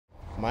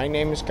My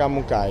name is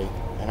Kamukai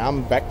and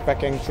I'm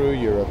backpacking through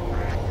Europe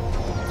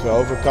to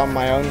overcome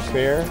my own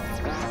fear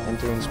and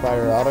to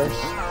inspire others.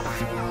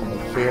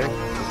 But fear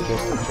is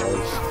just a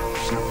choice.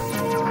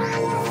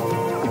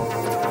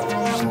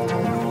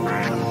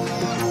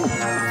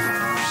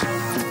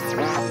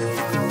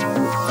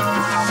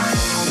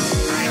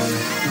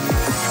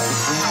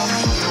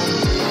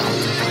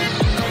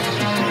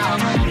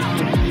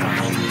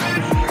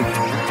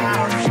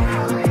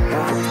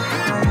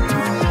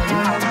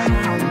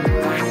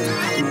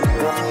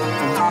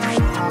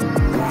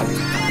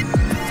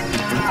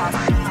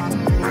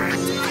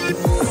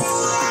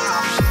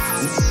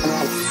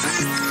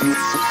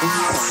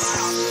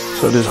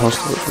 So this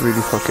hostel is really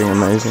fucking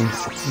amazing.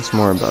 It's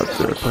more about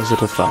the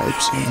positive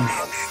vibes.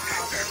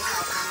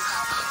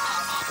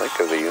 Think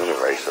of the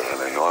universe as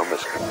an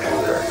enormous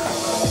computer.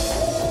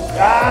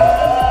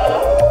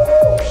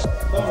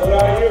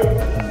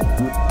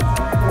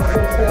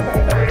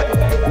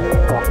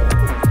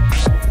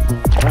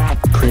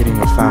 Creating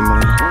a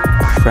family,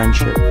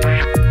 friendship,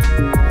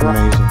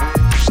 amazing.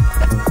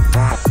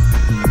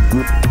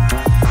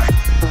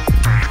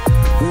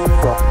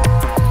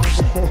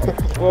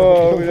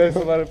 Whoa, that's a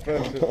lot of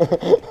pressure.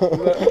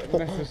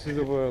 Message to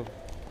the world.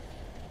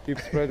 Keep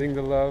spreading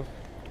the love.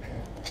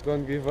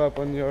 Don't give up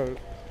on your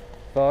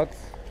thoughts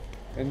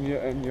and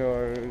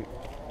your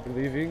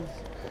believings.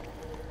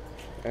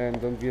 And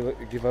don't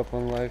give up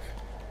on life.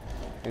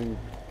 And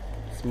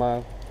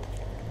smile.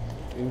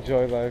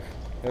 Enjoy life.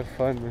 Have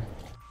fun, man.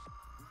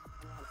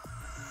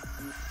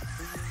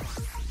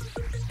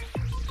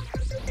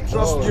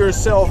 Trust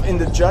yourself in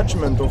the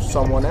judgment of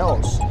someone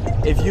else.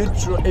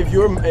 If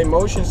your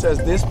emotion says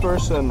this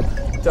person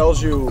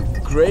tells you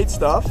great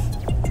stuff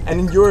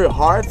and your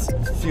heart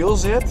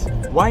feels it,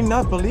 why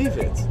not believe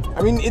it?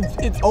 I mean,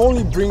 it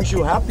only brings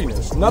you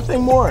happiness,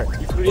 nothing more.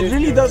 It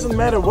really doesn't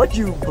matter what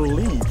you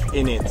believe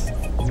in it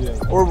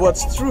or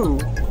what's true.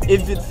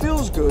 If it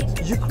feels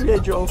good, you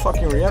create your own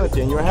fucking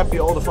reality and you're happy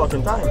all the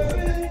fucking time.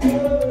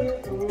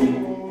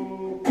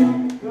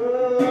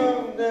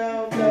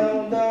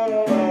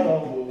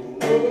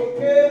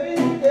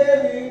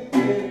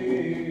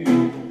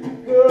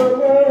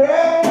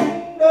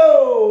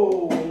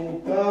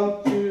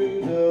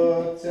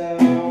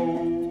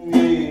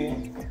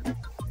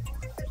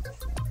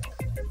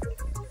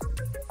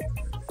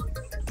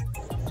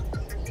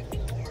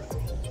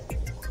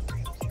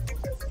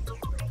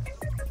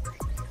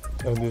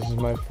 So this is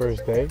my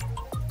first day,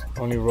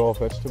 only raw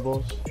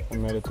vegetables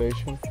and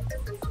meditation.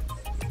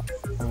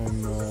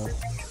 I'm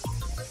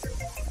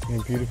in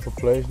a beautiful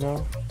place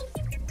now.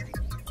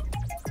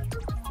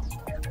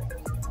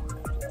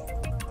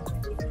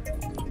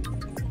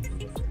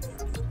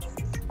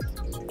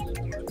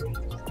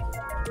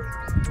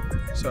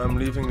 So I'm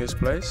leaving this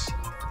place.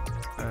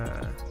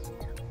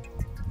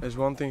 There's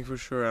one thing for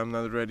sure, I'm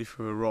not ready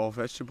for raw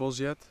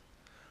vegetables yet.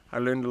 I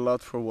learned a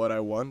lot for what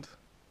I want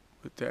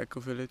with the eco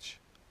village.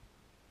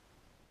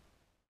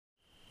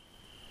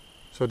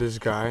 So this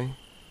guy,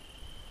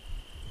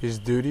 his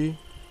duty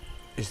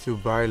is to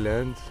buy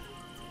land,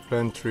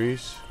 plant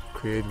trees,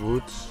 create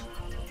woods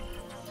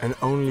and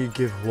only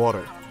give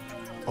water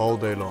all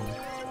day long.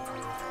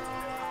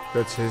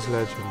 That's his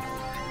legend.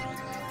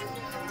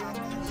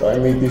 So I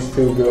meet these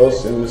two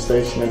girls in the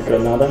station at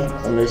Granada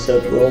and they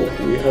said, well,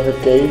 we have a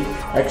cave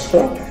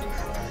extra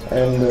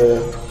and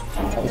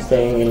I'm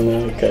staying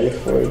in a cave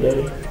for a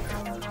day.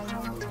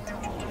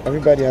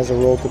 Everybody has a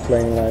role to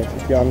play in life.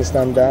 If you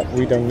understand that,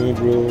 we don't need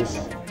rules.